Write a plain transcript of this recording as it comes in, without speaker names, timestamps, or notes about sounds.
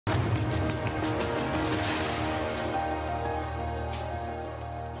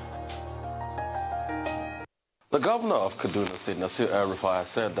The governor of Kaduna State, El-Rufai, has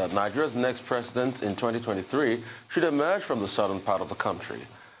said that Nigeria's next president in 2023 should emerge from the southern part of the country.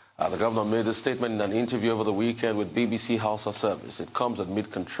 The governor made this statement in an interview over the weekend with BBC Hausa Service. It comes amid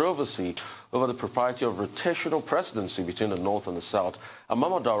controversy over the propriety of rotational presidency between the north and the south, and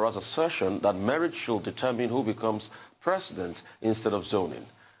Mama Daura's assertion that merit should determine who becomes president instead of zoning.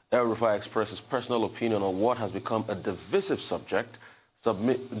 El-Rufai expressed his personal opinion on what has become a divisive subject,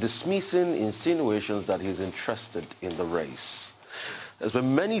 dismissing insinuations that he's interested in the race. There's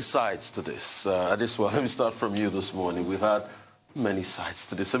been many sides to this. Adesuwa, let me start from you this morning. We've had many sides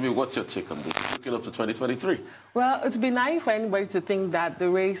to this. I mean, what's your take on this? Looking up to 2023. Well, it's been naive for anybody to think that the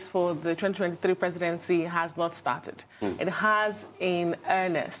race for the 2023 presidency has not started. It has in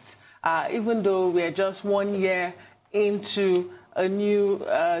earnest, even though we are just 1 year into a new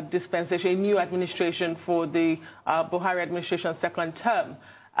dispensation, a new administration for the Buhari administration's second term.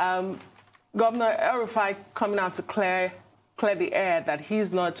 Governor El-Rufai coming out to clear the air that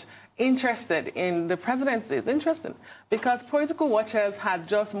he's not interested in the presidency is interesting, because political watchers had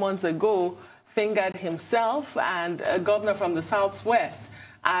just months ago fingered himself and a governor from the southwest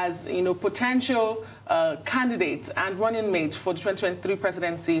as, potential candidates and running mates for the 2023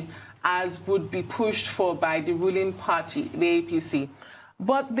 presidency, as would be pushed for by the ruling party, the APC.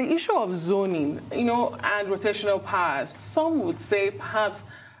 But the issue of zoning, and rotational powers, some would say perhaps,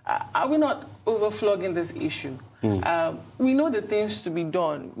 are we not overflogging this issue? We know the things to be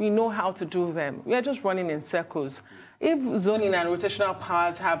done. We know how to do them. We are just running in circles. If zoning and rotational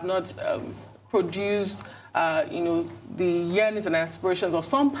powers have not produced, the yearnings and aspirations of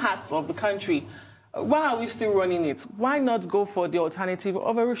some parts of the country, why are we still running it? Why not go for the alternative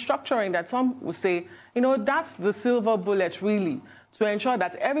of a restructuring that some would say, that's the silver bullet, really, to ensure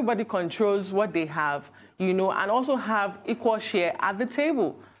that everybody controls what they have, and also have equal share at the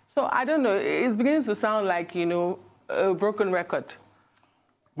table. So I don't know, it's beginning to sound like, a broken record.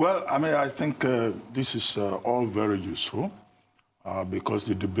 Well, I think this is all very useful because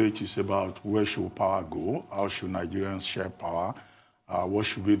the debate is about where should power go, how should Nigerians share power, what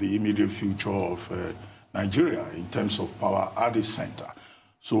should be the immediate future of Nigeria in terms of power at the center.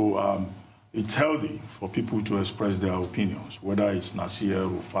 So it's healthy for people to express their opinions, whether it's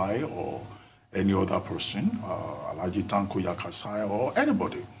El-Rufai or any other person, Alhaji Tanko Yakasai or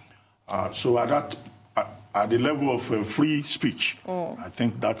anybody. So at the level of free speech, I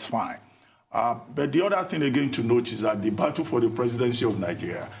think that's fine. But the other thing again to note is that the battle for the presidency of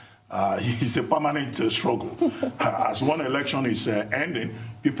Nigeria is a permanent struggle. As one election is ending,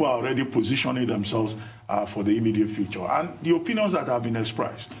 people are already positioning themselves for the immediate future. And the opinions that have been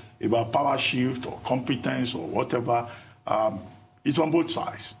expressed about power shift or competence or whatever, it's on both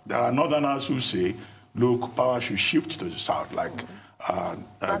sides. There are northerners who say, look, power should shift to the south, like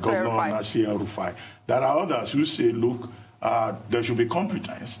Governor El-Rufai. There are others who say, look, there should be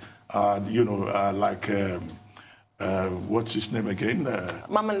competence, what's his name again?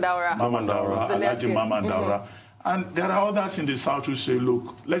 Mamandaura. Alhaji Mamandaura. And there are others in the south who say,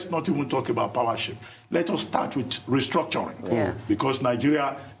 look, let's not even talk about power shift. Let us start with restructuring. Yes. Because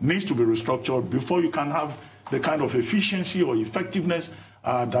Nigeria needs to be restructured before you can have the kind of efficiency or effectiveness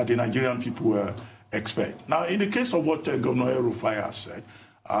that the Nigerian people expect. Now, in the case of what Governor El-Rufai has said,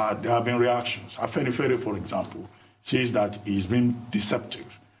 there have been reactions. Afenifere, for example, says that he's been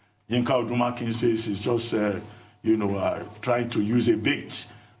deceptive. Yinka Odumakin says he's just trying to use a bait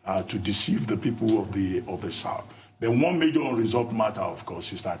to deceive the people of the South. The one major unresolved matter, of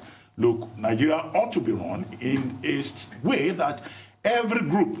course, is that, look, Nigeria ought to be run in a way that every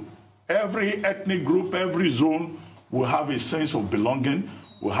group, every ethnic group, every zone will have a sense of belonging,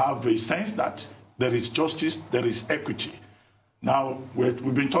 will have a sense that there is justice, there is equity. Now,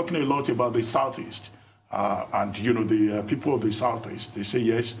 we've been talking a lot about the Southeast, and, the people of the Southeast, they say,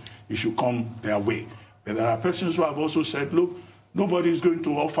 yes, it should come their way. But there are persons who have also said, look, nobody is going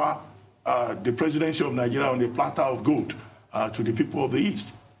to offer the presidency of Nigeria on a platter of gold to the people of the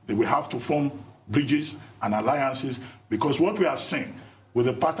East. They will have to form bridges and alliances, because what we have seen with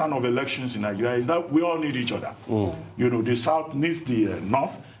the pattern of elections in Nigeria is that we all need each other. The South needs the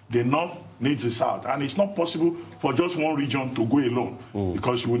North needs the South. And it's not possible for just one region to go alone,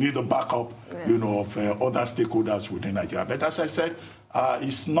 because we need the backup, of other stakeholders within Nigeria. But as I said,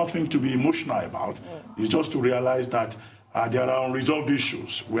 it's nothing to be emotional about. It's just to realize that there are unresolved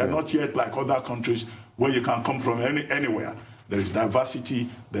issues. We are not yet like other countries where you can come from anywhere. there is diversity,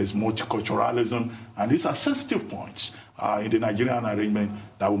 there is multiculturalism, and these are sensitive points in the Nigerian arrangement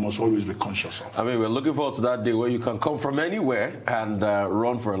that we must always be conscious of. I mean, we're looking forward to that day where you can come from anywhere and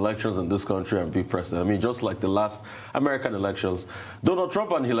run for elections in this country and be president. I mean, just like the last American elections, Donald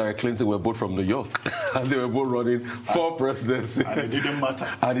Trump and Hillary Clinton were both from New York, and they were both running for presidency. And it didn't matter.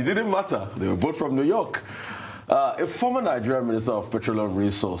 And it didn't matter. They were both from New York. A former Nigerian Minister of Petroleum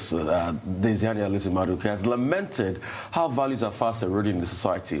Resources, Diezani, has lamented how values are fast eroding in the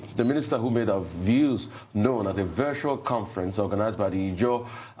society. The minister, who made her views known at a virtual conference organized by the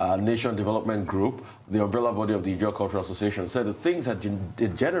Ijaw Nation Development Group, the umbrella body of the Ijaw Cultural Association, said that things had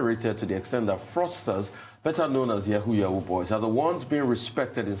degenerated to the extent that fraudsters, better known as Yahoo boys, are the ones being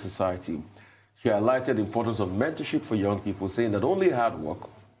respected in society. She highlighted the importance of mentorship for young people, saying that only hard work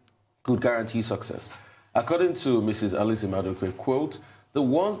could guarantee success. According to Mrs. Alice Maduke, quote, the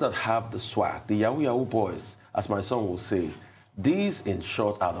ones that have the swag, the Yahoo boys, as my son will say, these, in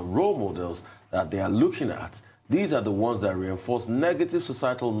short, are the role models that they are looking at. These are the ones that reinforce negative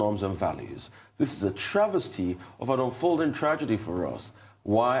societal norms and values. This is a travesty of an unfolding tragedy for us.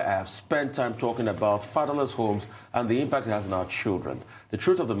 Why I have spent time talking about fatherless homes and the impact it has on our children. The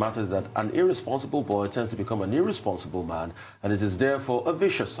truth of the matter is that an irresponsible boy tends to become an irresponsible man, and it is therefore a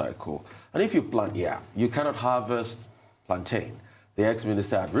vicious cycle. And if you plant yam, you cannot harvest plantain. The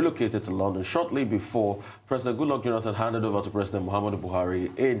ex-minister had relocated to London shortly before President Goodluck Jonathan handed over to President Muhammadu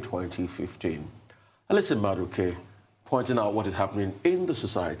Buhari in 2015. Alison Maduke, pointing out what is happening in the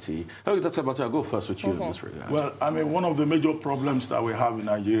society. Dr. Abati, I'll go first with you in this regard. Well, I mean, one of the major problems that we have in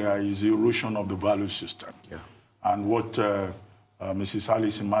Nigeria is the erosion of the value system. Yeah. And what Mrs.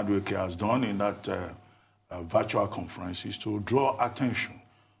 Alice Madueke has done in that virtual conference is to draw attention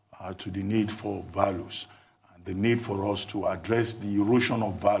to the need for values, and the need for us to address the erosion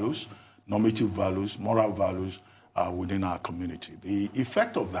of values, normative values, moral values within our community. The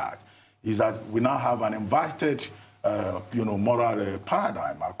effect of that is that we now have an invited moral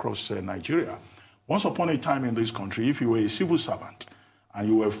paradigm across Nigeria. Once upon a time in this country, if you were a civil servant and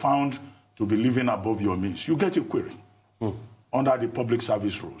you were found to be living above your means, you get a query under the public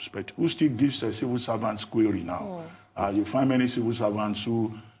service rules. But who still gives a civil servant's query now? You find many civil servants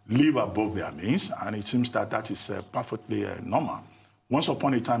who live above their means, and it seems that that is perfectly normal. Once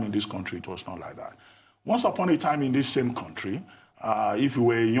upon a time in this country, it was not like that. Once upon a time in this same country, if you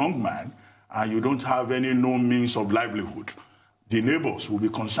were a young man and you don't have any known means of livelihood, the neighbors will be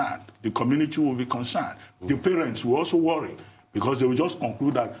concerned, the community will be concerned, the parents will also worry, because they will just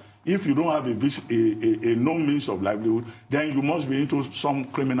conclude that if you don't have a known means of livelihood, then you must be into some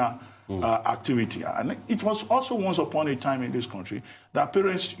criminal activity. And it was also once upon a time in this country that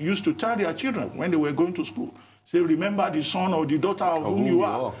parents used to tell their children when they were going to school, say, remember the son or the daughter of whom you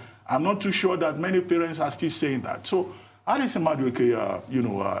are. I'm not too sure that many parents are still saying that. So Alice Madueke,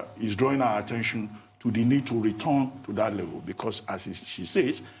 is drawing our attention to the need to return to that level, because as she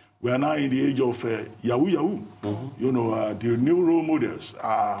says, we are now in the age of Yahoo. The new role models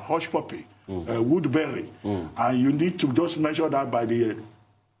are Hush Puppy, Woodberry, and you need to just measure that by the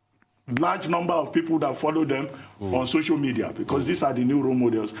large number of people that follow them on social media, because these are the new role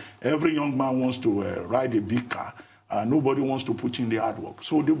models. Every young man wants to ride a big car, nobody wants to put in the hard work.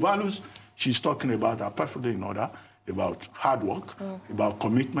 So the values she's talking about are perfectly in order, about hard work, about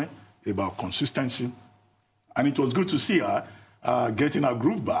commitment, about consistency. And it was good to see her getting her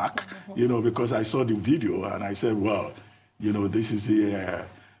groove back, because I saw the video and I said, well, this is the,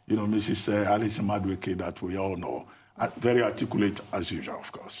 Mrs. Alice Madueke that we all know. Very articulate as usual,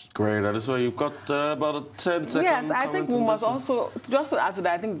 of course. Great. Adesuwa, you've got about a 10-second Yes, I think we must also, just to add to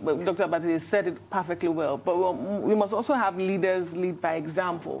that, I think Dr. Abati said it perfectly well, but we must also have leaders lead by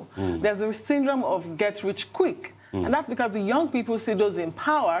example. There's the syndrome of get rich quick, and that's because the young people see those in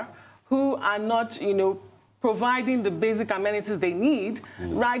power who are not, providing the basic amenities they need,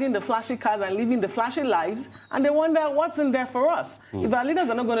 riding the flashy cars and living the flashy lives, and they wonder what's in there for us. If our leaders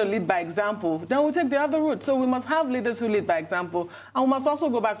are not going to lead by example, then we'll take the other route. So we must have leaders who lead by example, and we must also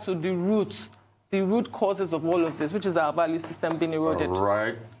go back to the roots, the root causes of all of this, which is our value system being eroded. All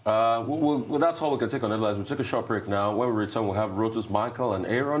right. Well, that's all we can take on headlines. We'll take a short break now. When we return, we'll have Rotus, Michael, and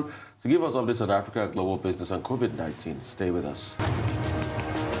Aaron to give us updates on Africa, global business, and COVID-19. Stay with us.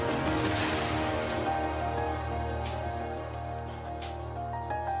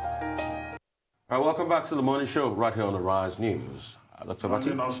 All right, welcome back to the morning show right here on the Rise News. Dr. Abati.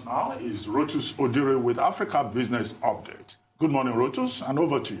 Joining us now is Rotus Odiri with Africa Business Update. Good morning, Rotus, and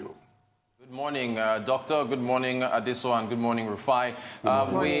over to you. Good Good morning, Doctor. Good morning, Adesuwa, and good morning, Rufai.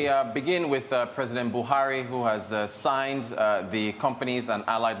 We begin with President Buhari, who has signed the Companies and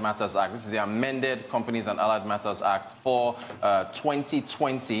Allied Matters Act. This is the amended Companies and Allied Matters Act for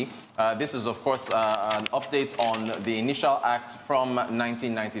 2020. This is, of course, an update on the initial act from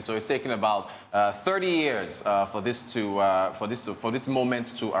 1990. So it's taken about 30 years for this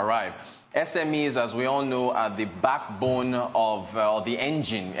moment to arrive. SMEs, as we all know, are the backbone of, or the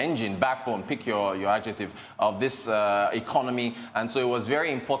backbone, pick your adjective, of this economy. And so it was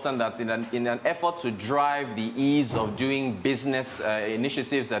very important that in an effort to drive the ease of doing business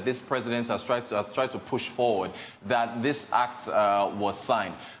initiatives that this president has tried to push forward, that this act was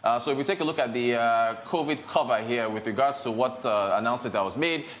signed. So if we take a look at the COVID cover here with regards to what announcement that was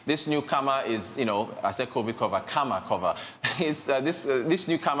made, this new CAMA is, I said COVID cover, CAMA cover. This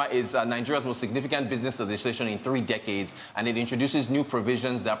new CAMA is Nigeria's most significant business legislation in 3 decades, and it introduces new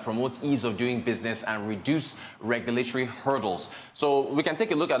provisions that promote ease of doing business and reduce regulatory hurdles. So we can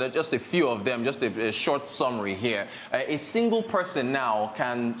take a look at just a few of them, just a short summary here. A single person now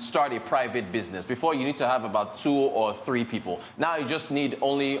can start a private business. Before, you need to have about 2 or 3 people. Now you just need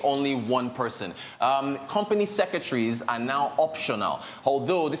only 1 person. Company secretaries are now optional,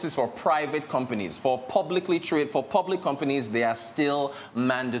 although this is for private companies. For public companies, they are still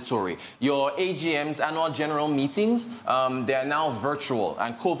mandatory. Your AGMs, annual general meetings, they are now virtual,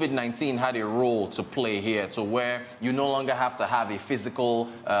 and COVID-19 had a role to play here, to where you no longer have to have a physical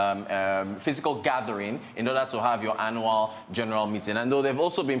gathering in order to have your annual general meeting. And though there have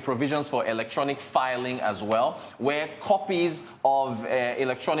also been provisions for electronic filing as well, where copies of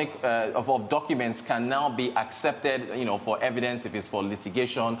of documents can now be accepted, for evidence if it's for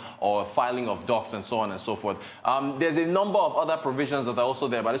litigation or filing of docs and so on and so forth. There's a number of other provisions that are also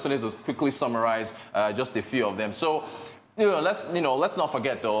there, but I just wanted to quickly summarize just a few of them. So, let's not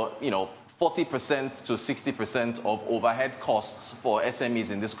forget though, 40% to 60% of overhead costs for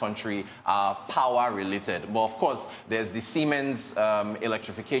SMEs in this country are power related. But of course, there's the Siemens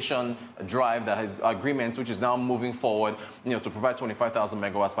electrification drive that has agreements, which is now moving forward, to provide 25,000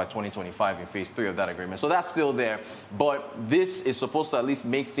 megawatts by 2025 in phase 3 of that agreement. So that's still there. But this is supposed to at least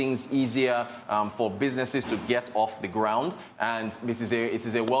make things easier for businesses to get off the ground. And it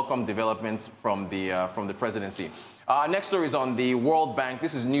is a welcome development from the presidency. Next story is on the World Bank.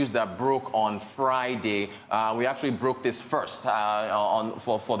 This is news that broke on Friday. We actually broke this first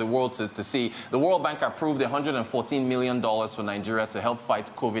for the world to see. The World Bank approved $114 million for Nigeria to help fight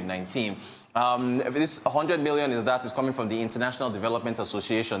COVID-19. This $100 million is coming from the International Development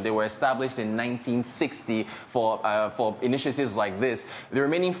Association. They were established in 1960 for initiatives like this. The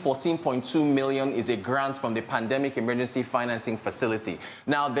remaining $14.2 million is a grant from the Pandemic Emergency Financing Facility.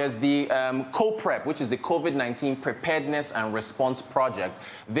 Now, there's the COPREP, which is the COVID-19 Preparedness and Response Project.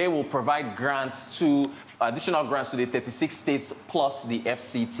 They will provide additional grants to the 36 states plus the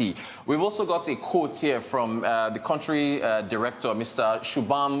FCT. We've also got a quote here from the country director, Mr.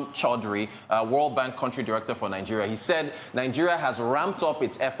 Shubham Chaudhary, World Bank country director for Nigeria. He said Nigeria has ramped up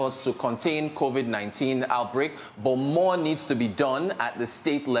its efforts to contain COVID-19 outbreak, but more needs to be done at the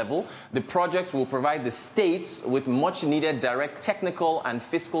state level. The project will provide the states with much needed direct technical and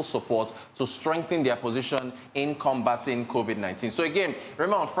fiscal support to strengthen their position in combating COVID-19. So again,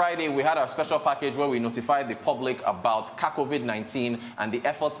 remember on Friday, we had our special package where we notified the public about COVID-19 and the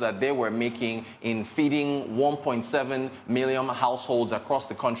efforts that they were making in feeding 1.7 million households across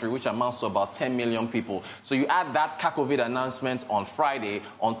the country, which amounts to about 10 million people. So you add that COVID announcement on Friday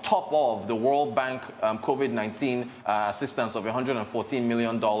on top of the World Bank COVID-19 assistance of $114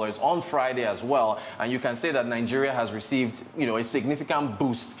 million on Friday as well, and you can say that Nigeria has received, a significant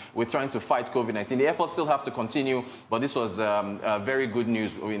boost with trying to fight COVID-19. The efforts still have to continue, but this was very good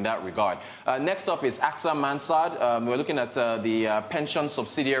news in that regard. Next up is AXA Mansard. We're looking at the pension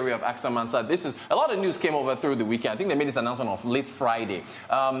subsidiary of AXA Mansard. A lot of news came over through the weekend. I think they made this announcement on late Friday.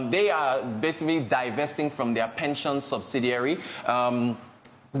 They are basically divesting from their pension subsidiary.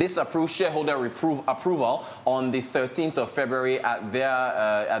 This approved shareholder approval on the 13th of February at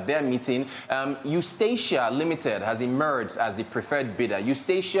their meeting. Eustacia Limited has emerged as the preferred bidder.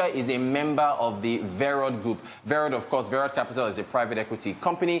 Eustacia is a member of the Verod Group. Verod, of course, Verod Capital is a private equity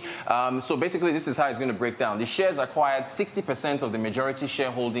company. So basically, this is how it's going to break down. The shares acquired 60% of the majority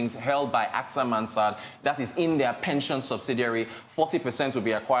shareholdings held by AXA Mansard. That is in their pension subsidiary. 40% will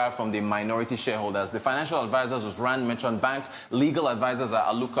be acquired from the minority shareholders. The financial advisors was Rand Merchant Bank. Legal advisors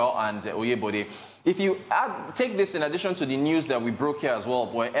are Maluka and Oyebode. If you take this in addition to the news that we broke here as well,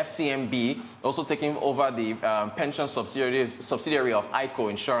 where FCMB also taking over the pension subsidiary of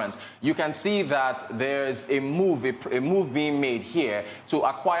ICO Insurance, you can see that there's a move being made here to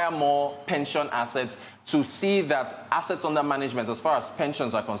acquire more pension assets, to see that assets under management as far as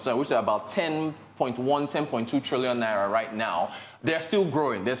pensions are concerned, which are about 10.2 trillion naira right now, they're still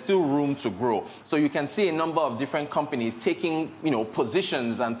growing. There's still room to grow. So you can see a number of different companies taking,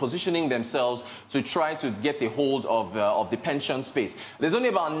 positions and positioning themselves to try to get a hold of the pension space. There's only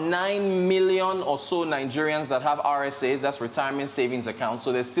about 9 million or so Nigerians that have RSAs, that's retirement savings accounts.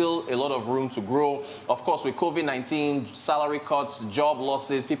 So there's still a lot of room to grow. Of course, with COVID-19, salary cuts, job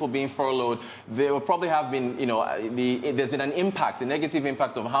losses, people being furloughed, there will probably have been, there's been an impact, a negative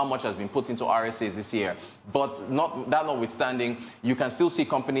impact of how much has been put into RSAs this year. But that notwithstanding, you can still see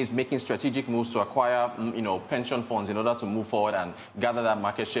companies making strategic moves to acquire, pension funds in order to move forward and gather that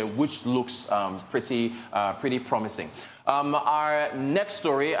market share, which looks pretty promising. Our next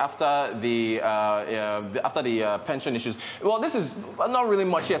story after the pension issues. Well, this is not really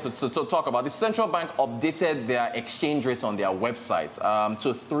much here to talk about. The central bank updated their exchange rate on their website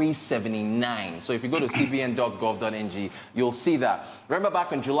to 379. So if you go to cbn.gov.ng, you'll see that. Remember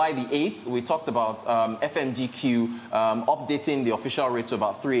back on July the 8th, we talked about FMDQ updating the official rate to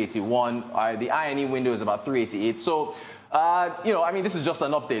about 381. The INE window is about 388. So this is just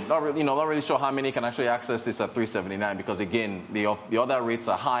an update. Not really sure how many can actually access this at 379 because, again, the other rates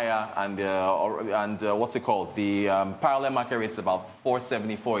are higher and what's it called? The parallel market rate's about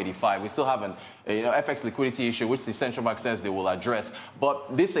 470, 485. We still have an FX liquidity issue, which the central bank says they will address.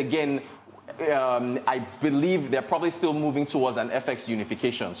 But this, again, I believe they're probably still moving towards an FX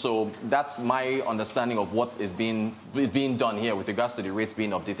unification. So that's my understanding of what is being done here with regards to the rates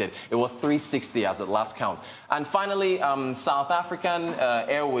being updated. It was 360 as at last count. And finally, South African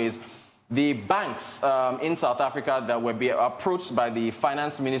Airways. The banks in South Africa that were approached by the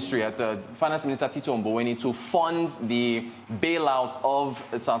Finance Ministry, Finance Minister Tito Mboweni, to fund the bailout of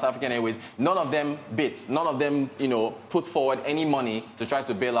South African Airways, none of them bit. None of them, put forward any money to try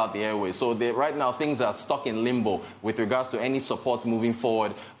to bail out the airways. So right now things are stuck in limbo with regards to any support moving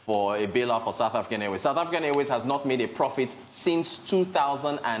forward for a bailout for South African Airways. South African Airways has not made a profit since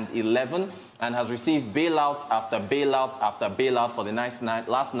 2011 and has received bailout after bailout after bailout for the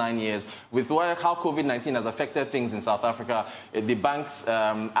last 9 years. With how COVID-19 has affected things in South Africa, the bank's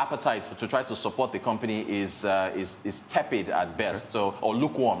appetite to try to support the company is tepid at best, or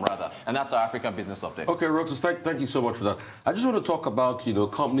lukewarm rather. And that's our African business update. Okay, Rotus, thank you so much for that. I just want to talk about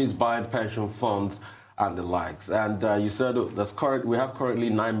companies buying pension funds and the likes. And you said we have currently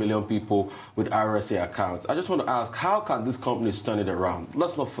 9 million people with RSA accounts. I just want to ask, how can these companies turn it around?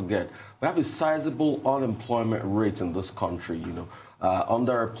 Let's not forget, we have a sizable unemployment rate in this country,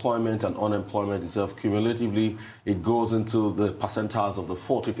 Underemployment and unemployment itself, cumulatively, it goes into the percentiles of the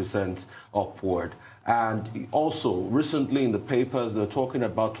 40% upward. And also, recently in the papers, they're talking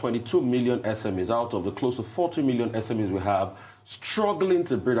about 22 million SMEs out of the close to 40 million SMEs we have struggling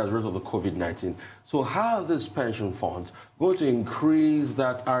to breathe as a result of the COVID-19. So how are these pension funds going to increase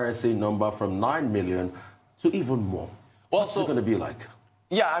that RSA number from 9 million to even more? What's it going to be like?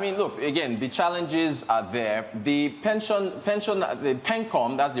 Yeah, look, again, the challenges are there. The the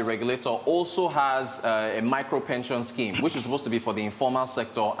PENCOM, that's the regulator, also has a micro pension scheme, which is supposed to be for the informal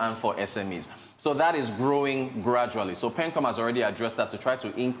sector and for SMEs. So that is growing gradually. So PENCOM has already addressed that to try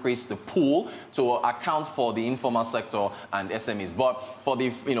to increase the pool to account for the informal sector and SMEs. But for the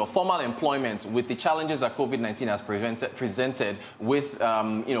formal employment, with the challenges that COVID-19 has presented with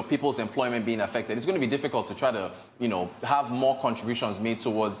people's employment being affected, it's going to be difficult to try to have more contributions made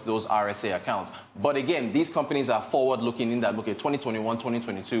towards those RSA accounts. But again, these companies are forward-looking in that, look, at 2021,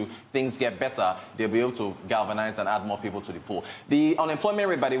 2022, things get better, they'll be able to galvanize and add more people to the pool. The unemployment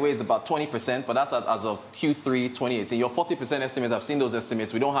rate, by the way, is about 20%. But that's as of Q3 2018. Your 40% estimates, I've seen those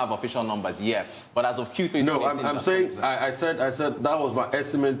estimates. We don't have official numbers yet. But as of Q3 2018... No, I'm saying, I said that was my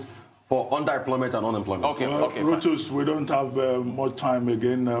estimate for underemployment and unemployment. Okay, okay. Rotus, we don't have more time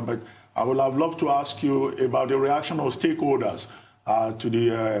again, but I would have loved to ask you about the reaction of stakeholders to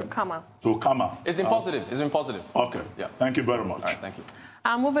the... Kama. It's been positive. It's been positive. Okay. Yeah. Thank you very much. All right, thank you.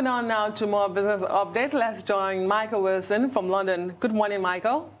 Moving on now to more business update. Let's join Michael Wilson from London. Good morning,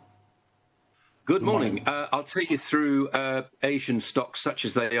 Michael. Good morning. I'll take you through Asian stocks such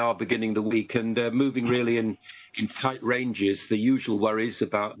as they are beginning the week and moving really in tight ranges. The usual worries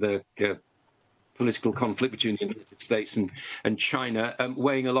about the political conflict between the United States and China,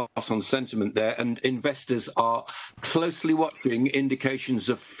 weighing a lot on sentiment there. And investors are closely watching indications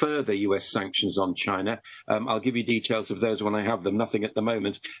of further US sanctions on China. I'll give you details of those when I have them. Nothing at the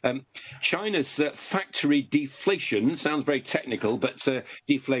moment. China's factory deflation sounds very technical, but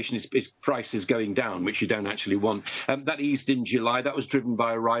deflation is prices going down, which you don't actually want. That eased in July. That was driven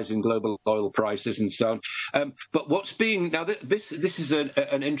by a rise in global oil prices and so on. But what's being now this is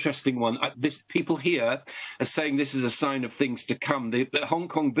an interesting one. People here are saying this is a sign of things to come. The Hong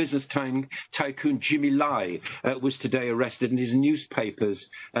Kong business tycoon Jimmy Lai was today arrested, and his newspapers'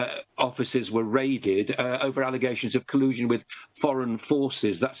 offices were raided over allegations of collusion with foreign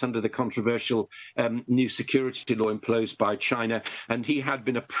forces. That's under the controversial new security law imposed by China. And he had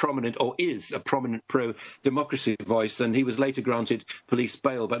been a prominent, or is a prominent pro-democracy voice, and he was later granted police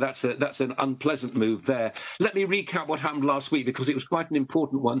bail. But that's an unpleasant move there. Let me recap what happened last week, because it was quite an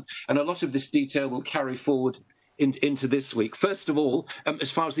important one, and a lot of this detail will carry forward into this week. First of all, as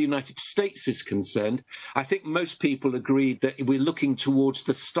far as the United States is concerned, I think most people agreed that we're looking towards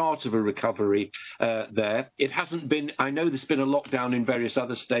the start of a recovery there. It hasn't been, I know there's been a lockdown in various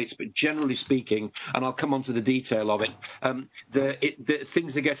other states, but generally speaking, and I'll come on to the detail of it,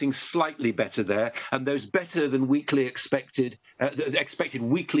 things are getting slightly better there, and those better than weekly expected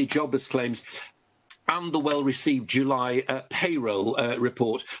weekly jobless claims and the well-received July payroll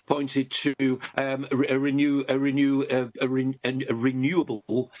report pointed to a renewable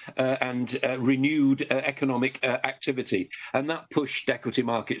and renewed economic activity, and that pushed equity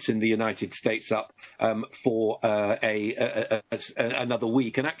markets in the United States up for another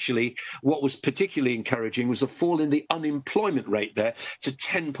week. And actually, what was particularly encouraging was a fall in the unemployment rate there to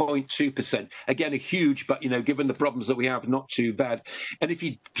 10.2%. Again, a huge, but given the problems that we have, not too bad. And if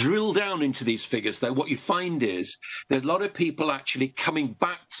you drill down into these figures, though, what you find is there's a lot of people actually coming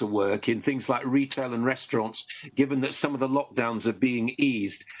back to work in things like retail and restaurants, given that some of the lockdowns are being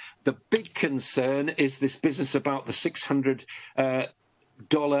eased. The big concern is this business about the $600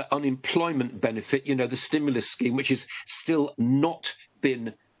 unemployment benefit, the stimulus scheme, which is still not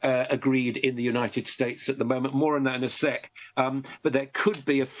been agreed in the United States at the moment. More on that in a sec. But there could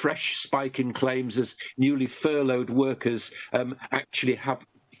be a fresh spike in claims as newly furloughed workers actually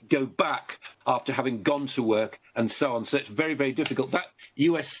go back after having gone to work and so on. So it's very, very difficult. That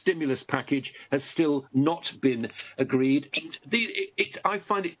US stimulus package has still not been agreed. And I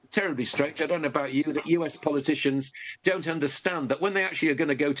find it terribly strange, I don't know about you, that US politicians don't understand that when they actually are going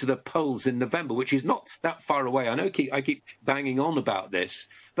to go to the polls in November, which is not that far away. I know I keep banging on about this,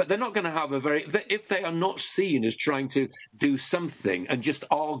 but they're not going to have if they are not seen as trying to do something and just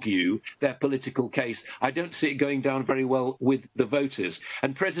argue their political case, I don't see it going down very well with the voters.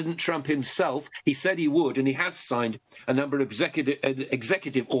 And President Trump himself, he said he would, and he has signed a number of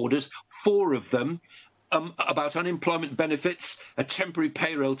executive orders, 4 of them, about unemployment benefits, a temporary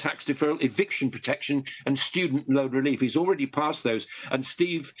payroll tax deferral, eviction protection, and student loan relief. He's already passed those. And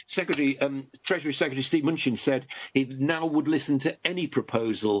Treasury Secretary Steve Mnuchin said he now would listen to any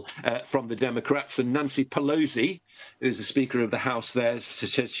proposal from the Democrats. And Nancy Pelosi, who is the Speaker of the House there,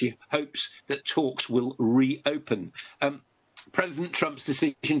 says she hopes that talks will reopen. President Trump's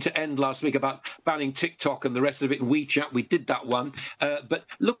decision to end last week about banning TikTok and the rest of it in WeChat, we did that one. But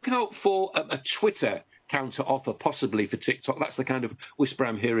look out for a Twitter counter-offer, possibly for TikTok. That's the kind of whisper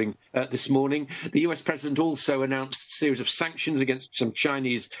I'm hearing this morning. The US president also announced a series of sanctions against some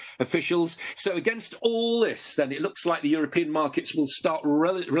Chinese officials. So against all this, then it looks like the European markets will start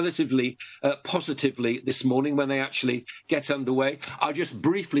relatively positively this morning when they actually get underway. I'll just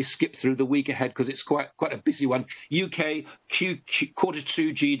briefly skip through the week ahead because it's quite a busy one. UK Q2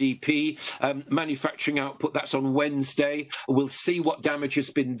 GDP, manufacturing output, that's on Wednesday. We'll see what damage has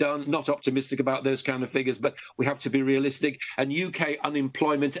been done. Not optimistic about those kind of figures, but we have to be realistic. And UK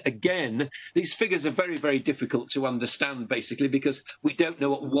unemployment, again, these figures are very, very difficult to understand, basically, because we don't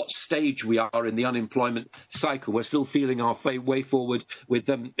know at what stage we are in the unemployment cycle. We're still feeling our way forward with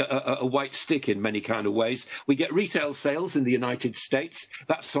a white stick in many kind of ways. We get retail sales in the United States.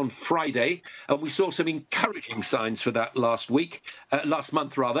 That's on Friday. And we saw some encouraging signs for that last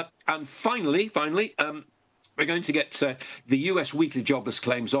month. And finally, we're going to get the US weekly jobless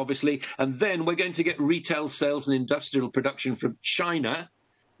claims, obviously, and then we're going to get retail sales and industrial production from China.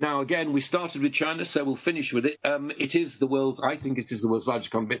 Now, again, we started with China, so we'll finish with it. I think it is the world's largest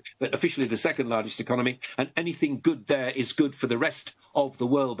economy, but officially the second largest economy, and anything good there is good for the rest of the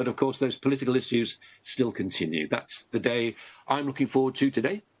world. But, of course, those political issues still continue. That's the day I'm looking forward to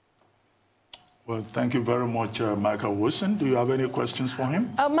today. Well, thank you very much, Michael Wilson. Do you have any questions for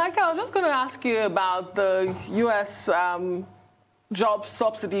him? Michael, I was just going to ask you about the U.S. job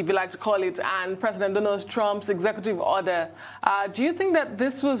subsidy, if you like to call it, and President Donald Trump's executive order. Do you think that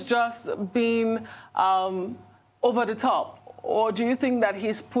this was just being over the top, or do you think that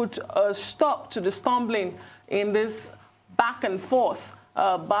he's put a stop to the stumbling in this back and forth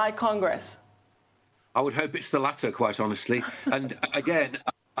by Congress? I would hope it's the latter, quite honestly. And again,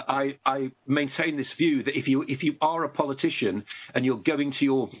 I maintain this view that if you are a politician and you're going to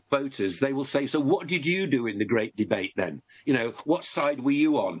your voters, they will say, so what did you do in the great debate then? You know, what side were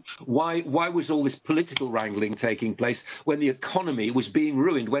you on? Why was all this political wrangling taking place when the economy was being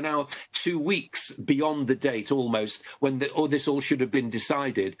ruined? We're now 2 weeks beyond the date almost when this all should have been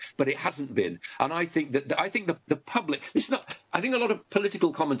decided, but it hasn't been. And I think that the public, I think a lot of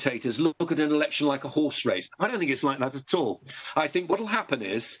political commentators look at an election like a horse race. I don't think it's like that at all. I think what will happen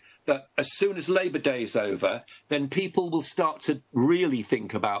is that as soon as Labour Day is over, then people will start to really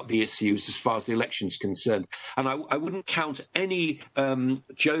think about the issues as far as the election's concerned. And I wouldn't count any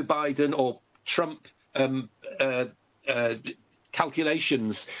Joe Biden or Trump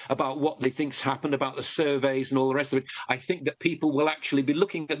calculations about what they think's happened, about the surveys and all the rest of it. I think that people will actually be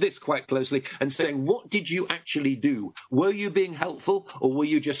looking at this quite closely and saying, what did you actually do? Were you being helpful or were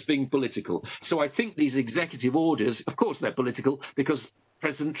you just being political? So I think these executive orders, of course they're political because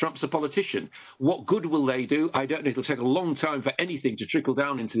President Trump's a politician. What good will they do? I don't know. It'll take a long time for anything to trickle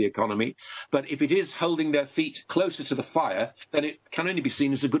down into the economy. But if it is holding their feet closer to the fire, then it can only be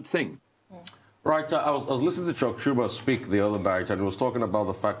seen as a good thing. Right. I was listening to Chuck Schumer speak the other night, and he was talking about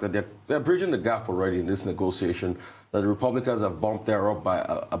the fact that they're bridging the gap already in this negotiation, that the Republicans have bumped their up by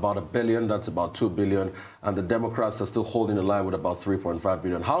about $1 billion, that's about $2 billion, and the Democrats are still holding the line with about $3.5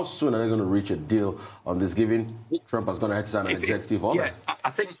 billion. How soon are they going to reach a deal on this, given Trump is going to have to sign an executive order? Yeah, I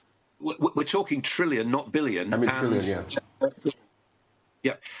think we're talking trillion, not billion. I mean, trillion, yeah.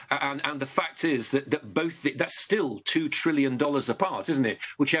 Yeah, and the fact is that both that's still $2 trillion apart, isn't it?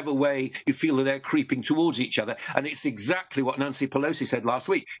 Whichever way you feel that they're creeping towards each other, and it's exactly what Nancy Pelosi said last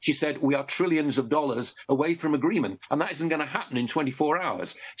week. She said we are trillions of dollars away from agreement, and that isn't going to happen in 24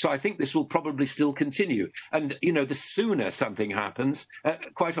 hours. So I think this will probably still continue. And you know, the sooner something happens,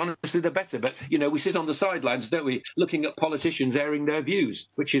 quite honestly, the better. But you know, we sit on the sidelines, don't we, looking at politicians airing their views,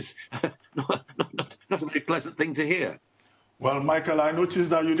 which is not a very pleasant thing to hear. Well, Michael, I noticed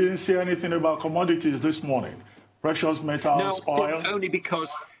that you didn't say anything about commodities this morning. Precious metals, oil. Only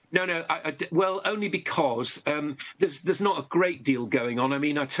because only because there's not a great deal going on. I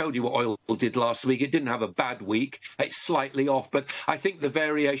mean, I told you what oil did last week. It didn't have a bad week. It's slightly off, but I think the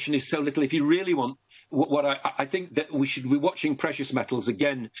variation is so little. If you really want what I think that we should be watching precious metals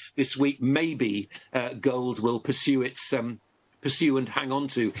again this week. Maybe gold will pursue and hang on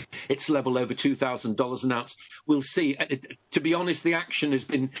to its level over $2,000 an ounce. We'll see. To be honest, the action has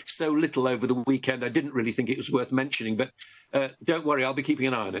been so little over the weekend, I didn't really think it was worth mentioning, but don't worry, I'll be keeping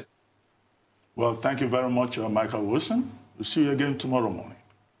an eye on it. Well, thank you very much, Michael Wilson. We'll see you again tomorrow morning.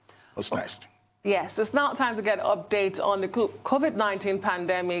 What's next? Yes, it's now time to get updates on the COVID-19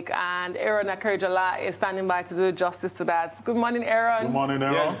 pandemic, and Aaron Akerjala is standing by to do justice to that. Good morning, Aaron. Good morning,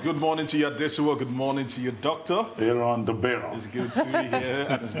 Aaron. Yes, good morning to you, Adesuwa. Good morning to you, Doctor. Aaron the Bearer. It's good to be here,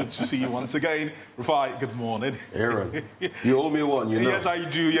 and it's good to see you once again. Rufai, good morning. Aaron, you owe me one, you know. Yes, I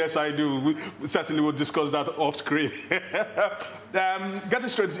do. Yes, I do. We certainly will discuss that off screen. Getting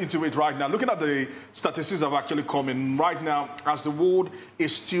straight into it right now. Looking at the statistics that have actually come in right now, as the world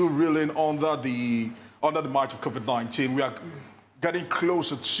is still reeling under the march of COVID-19, we are getting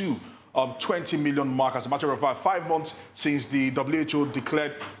closer to 20 million mark. As a matter of fact, 5 months since the WHO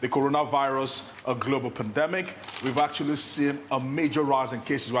declared the coronavirus a global pandemic, we've actually seen a major rise in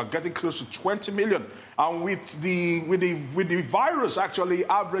cases. We are getting close to 20 million, and with the virus actually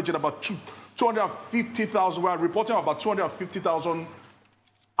averaging about 250,000, we are reporting about 250,000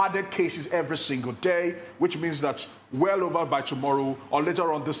 added cases every single day, which means that well over by tomorrow or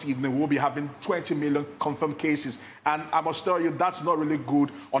later on this evening, we'll be having 20 million confirmed cases. And I must tell you, that's not really good,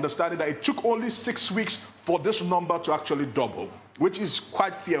 understanding that it took only 6 weeks for this number to actually double, which is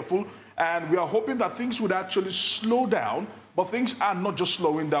quite fearful. And we are hoping that things would actually slow down, but things are not just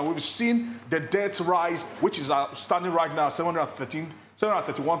slowing down. We've seen the death rise, which is standing right now at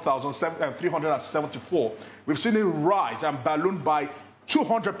 731,374. We've seen it rise and balloon by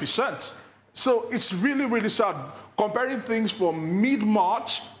 200%. So it's really, really sad. Comparing things from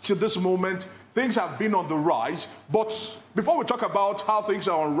mid-March to this moment, things have been on the rise. But before we talk about how things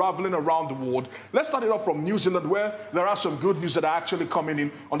are unraveling around the world, let's start it off from New Zealand, where there are some good news that are actually coming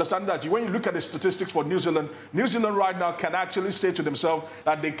in. Understand that when you look at the statistics for New Zealand right now can actually say to themselves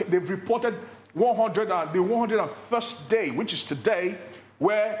that they've reported the 101st day, which is today,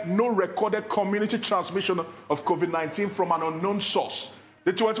 where no recorded community transmission of COVID-19 from an unknown source.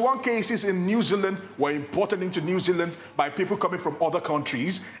 The 21 cases in New Zealand were imported into New Zealand by people coming from other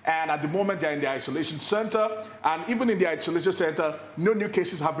countries, and at the moment they're in the isolation center, and even in the isolation center, no new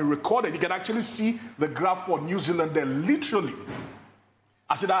cases have been recorded. You can actually see the graph for New Zealand there, literally,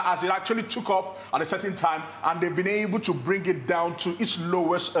 as it actually took off at a certain time, and they've been able to bring it down to its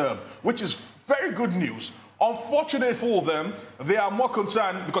lowest ebb, which is very good news. Unfortunately for them, they are more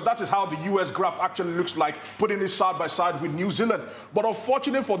concerned because that is how the US graph actually looks like, putting it side by side with New Zealand. But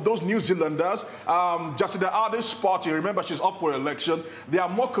unfortunately for those New Zealanders, Jacinda Ardern's party, remember she's up for election, they are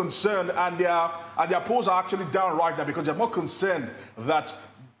more concerned, and their polls are actually down right now because they're more concerned that,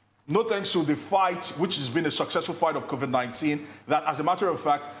 no thanks to the fight, which has been a successful fight of COVID-19, that as a matter of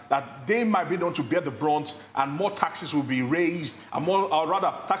fact, that they might be known to bear the brunt, and more taxes will be raised, and or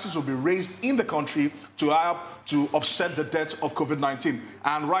rather, taxes will be raised in the country to help to offset the debt of COVID-19.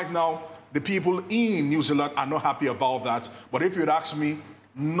 And right now, the people in New Zealand are not happy about that. But if you'd ask me,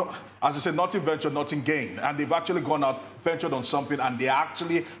 no, as I said, nothing ventured, nothing gained. And they've actually gone out, ventured on something, and they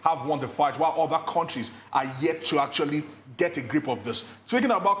actually have won the fight, while other countries are yet to actually get a grip of this.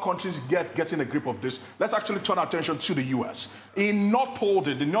 Speaking about countries getting a grip of this, let's actually turn our attention to the US. In North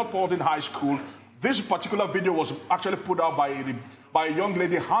Polden, the North Polden High School, this particular video was actually put out by a young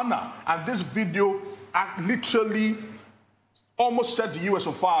lady, Hannah, and this video literally almost set the US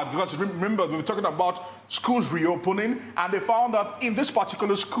on fire, because remember, we were talking about schools reopening, and they found that in this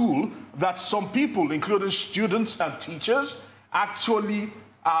particular school, that some people, including students and teachers, actually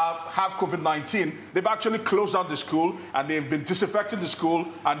have COVID-19. They've actually closed down the school, and they've been disinfecting the school,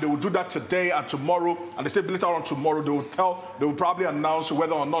 and they will do that today and tomorrow. And they say later on tomorrow they will probably announce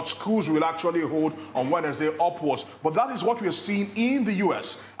whether or not schools will actually hold on Wednesday upwards. But that is what we are seeing in the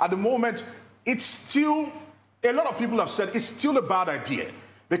US. At the moment, it's still, a lot of people have said it's still a bad idea,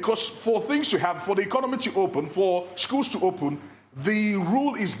 because for things to happen, for the economy to open, for schools to open, the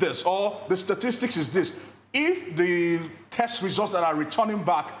rule is this, or the statistics is this: if the test results that are returning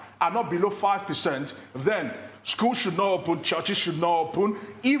back are not below 5%, then schools should not open, churches should not open,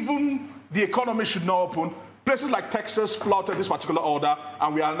 even the economy should not open. Places like Texas flouted this particular order,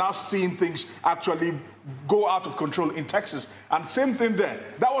 and we are now seeing things actually go out of control in Texas. And same thing there.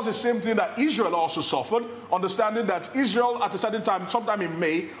 That was the same thing that Israel also suffered, understanding that Israel at a certain time, sometime in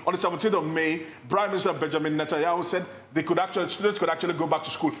May, on the 17th of May, Prime Minister Benjamin Netanyahu said students could actually go back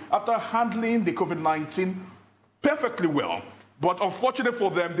to school after handling the COVID-19 perfectly well. But unfortunately for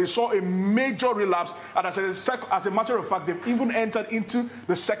them, they saw a major relapse, and as a matter of fact, they've even entered into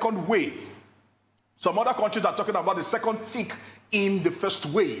the second wave. Some other countries are talking about the second tick in the first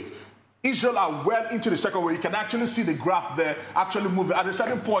wave. Israel are well into the second wave. You can actually see the graph there actually moving. At a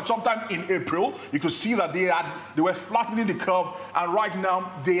certain point, sometime in April, you could see that they were flattening the curve, and right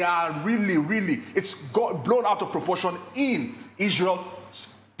now they are really, it's got blown out of proportion in Israel.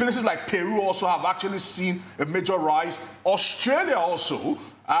 Places like Peru also have actually seen a major rise. Australia also,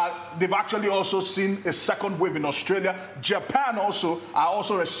 they've actually also seen a second wave in Australia. Japan also are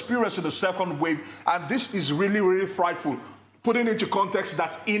also experiencing a second wave, and this is really frightful. Putting into context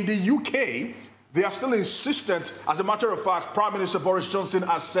that in the UK, they are still insistent. As a matter of fact, Prime Minister Boris Johnson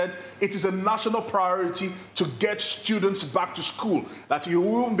has said it is a national priority to get students back to school, that he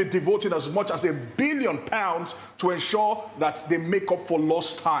will be devoting as much as £1 billion to ensure that they make up for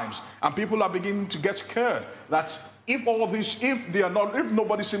lost times. And people are beginning to get scared that if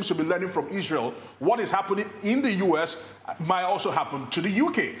nobody seems to be learning from Israel, what is happening in the US might also happen to the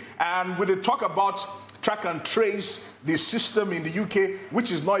UK. And when they talk about track and trace, the system in the UK,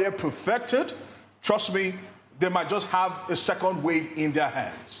 which is not yet perfected, trust me, they might just have a second wave in their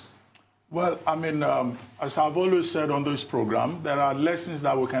hands. Well, I mean, as I've always said on this program, there are lessons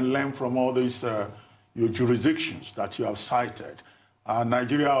that we can learn from all these your jurisdictions that you have cited.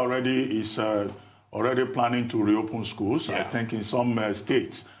 Nigeria already is already planning to reopen schools. Yeah. I think in some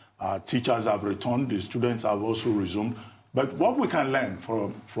states, teachers have returned, the students have also resumed. But what we can learn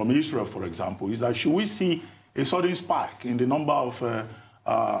from Israel, for example, is that should we see a sudden spike in the number of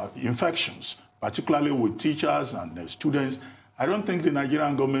infections, particularly with teachers and students, I don't think the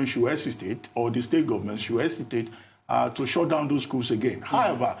Nigerian government should hesitate, or the state government should hesitate to shut down those schools again. Mm-hmm.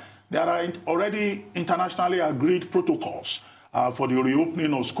 However, there are already internationally agreed protocols for the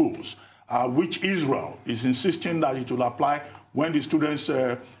reopening of schools, which Israel is insisting that it will apply when the students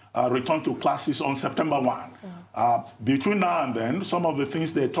return to classes on September 1. Mm-hmm. Between now and then, some of the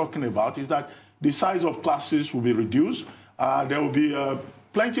things they're talking about is that the size of classes will be reduced. There will be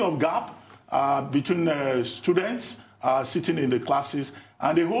plenty of gap between students sitting in the classes,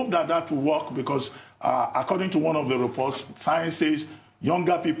 and they hope that that will work because according to one of the reports, science says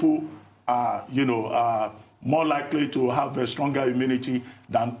younger people are, are more likely to have a stronger immunity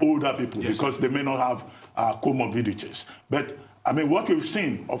than older people because they may not have comorbidities. But, I mean, what we've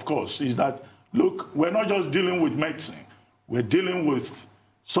seen, of course, is that, look, we're not just dealing with medicine. We're dealing with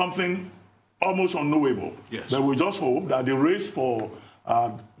something almost unknowable. Yes. But we just hope that the race for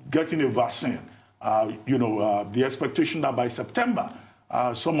getting a vaccine, the expectation that by September,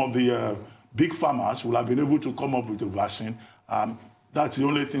 some of the big farmers will have been able to come up with a vaccine. That's the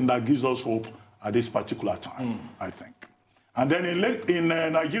only thing that gives us hope at this particular time, I think. And then in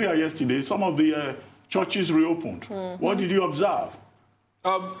Nigeria yesterday, some of the churches reopened. What did you observe?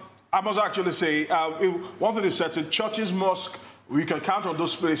 I must actually say, one thing is certain, churches, mosques, we can count on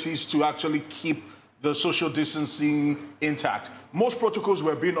those places to actually keep the social distancing intact. Most protocols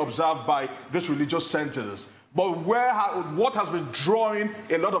were being observed by these religious centers. But what has been drawing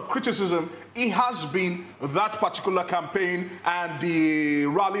a lot of criticism, it has been that particular campaign and the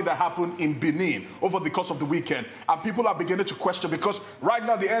rally that happened in Benin over the course of the weekend. And people are beginning to question, because right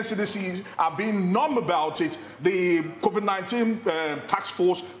now the NCDCs are being numb about it. The COVID-19 task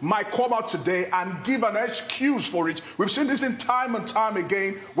force might come out today and give an excuse for it. We've seen this in time and time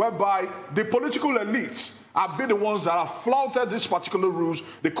again, whereby the political elites have been the ones that have flouted these particular rules,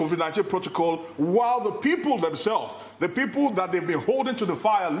 the COVID-19 protocol, while the people themselves, the people that they've been holding to the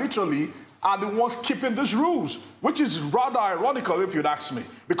fire literally, are the ones keeping these rules, which is rather ironical if you'd ask me,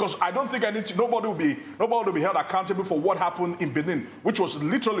 because I don't think nobody will be held accountable for what happened in Benin, which was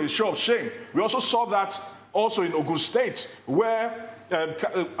literally a show of shame. We also saw that also in Ogun State, where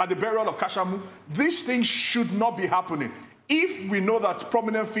at the burial of Kashamu, these things should not be happening. If we know that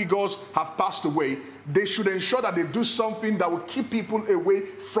prominent figures have passed away, they should ensure that they do something that will keep people away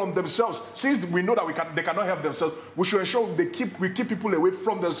from themselves. Since we know that they cannot help themselves, we should ensure we keep people away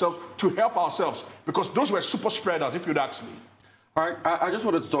from themselves to help ourselves, because those were super spreaders, if you'd ask me. All right, I just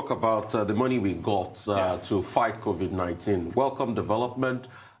wanted to talk about the money we got to fight COVID-19. Welcome development.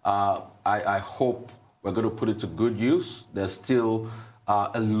 I hope we're going to put it to good use. There's still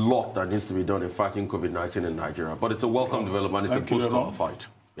a lot that needs to be done in fighting COVID-19 in Nigeria, but it's a welcome development. It's a boost to our fight.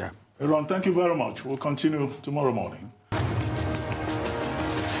 Yeah. Aaron, thank you very much. We'll continue tomorrow morning.